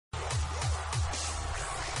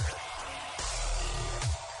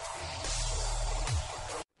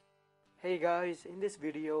Hey guys, in this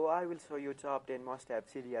video I will show you top 10 must-have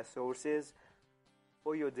Cydia sources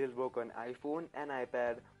for your jailbroken iPhone and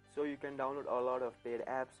iPad, so you can download a lot of paid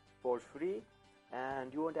apps for free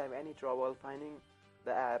and you won't have any trouble finding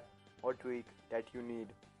the app or tweak that you need.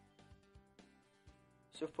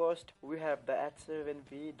 So first we have the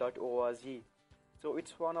at7v.org. So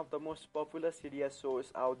it's one of the most popular Cydia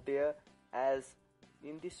source out there, as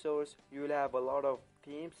in this source you will have a lot of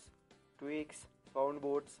themes, tweaks,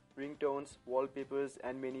 soundboards, ringtones, wallpapers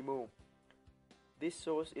and many more. This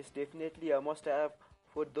source is definitely a must-have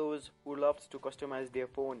for those who loves to customize their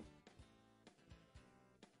phone.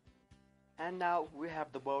 And now we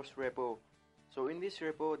have the Burst repo. So in this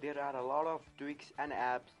repo there are a lot of tweaks and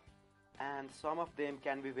apps, and some of them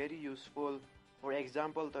can be very useful. For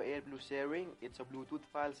example, the AirBlue sharing, it's a Bluetooth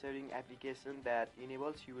file sharing application that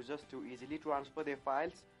enables users to easily transfer their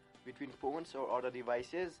files between phones or other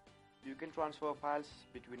devices. You can transfer files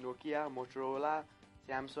between Nokia, Motorola,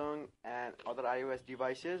 Samsung and other iOS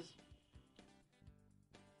devices.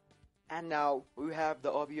 And now we have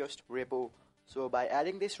the obvious repo. So by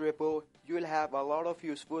adding this repo, you will have a lot of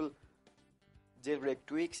useful jailbreak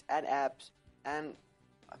tweaks and apps, and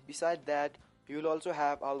beside that you will also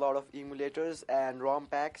have a lot of emulators and ROM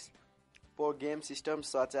packs for game systems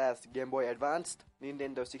such as Game Boy Advance,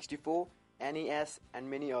 Nintendo 64, NES and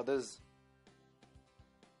many others.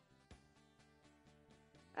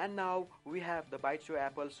 And now we have the Byte Show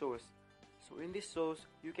Apple source. So in this source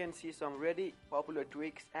you can see some really popular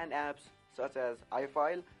tweaks and apps such as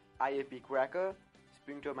iFile, IAP Cracker,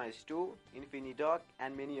 Springtomize 2, InfiniDock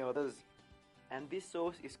and many others. And this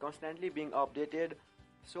source is constantly being updated,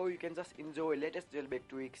 so you can just enjoy latest jailbreak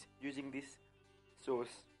tweaks using this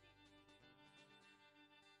source.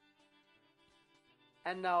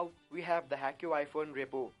 And now we have the Hack Your iPhone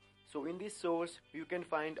repo. So in this source you can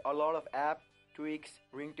find a lot of app, tweaks,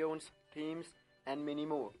 ringtones, themes and many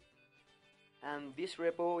more. And this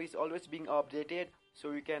repo is always being updated,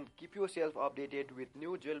 so you can keep yourself updated with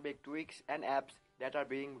new jailbreak tweaks and apps that are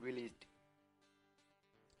being released.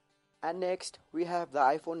 And next we have the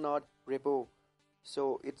iPhone Node repo.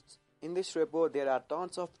 So it's in this repo there are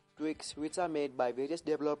tons of tweaks which are made by various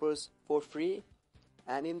developers for free,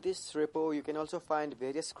 and in this repo you can also find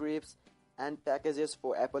various scripts and packages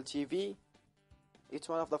for Apple TV. It's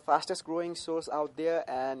one of the fastest growing source out there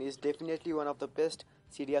and is definitely one of the best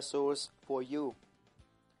Cydia source for you.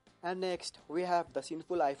 And next we have the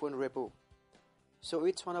Sinful iPhone repo. So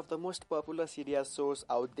it's one of the most popular Cydia source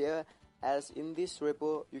out there, as in this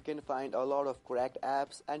repo you can find a lot of cracked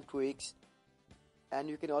apps and tweaks, and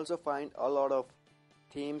you can also find a lot of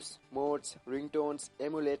themes, modes, ringtones,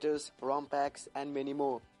 emulators, ROM packs and many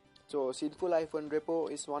more. So Sinful iPhone repo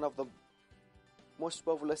is one of the most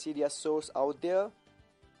popular Cydia source out there.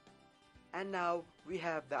 And now we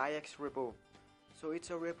have the iX repo. So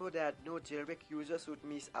it's a repo that no jailbreak users would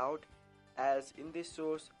miss out, as in this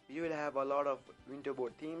source you will have a lot of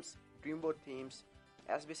Winterboard themes, Dreamboard themes,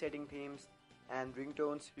 SB setting themes and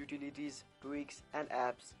ringtones, utilities, tweaks and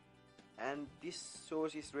apps. And this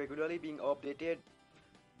source is regularly being updated.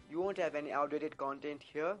 You won't have any outdated content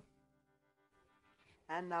here.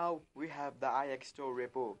 And now we have the iX Store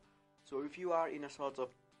repo. So if you are in a search of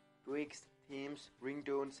tweaks, themes,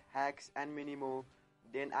 ringtones, hacks and many more,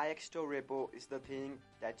 then iX Store repo is the thing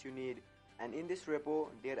that you need. And in this repo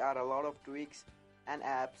there are a lot of tweaks and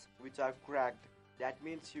apps which are cracked. That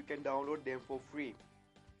means you can download them for free.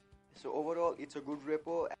 So overall it's a good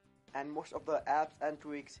repo, and most of the apps and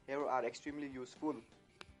tweaks here are extremely useful.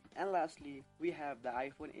 And lastly we have the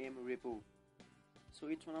iPhone AIM repo. So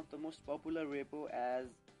it's one of the most popular repo, as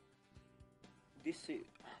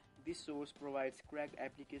this source provides cracked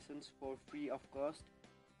applications for free of cost.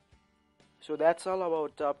 So that's all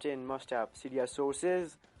about top 10 must-have Cydia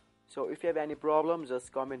sources. So if you have any problems,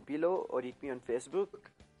 just comment below or hit me on Facebook.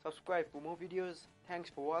 Subscribe for more videos.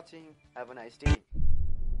 Thanks for watching. Have a nice day.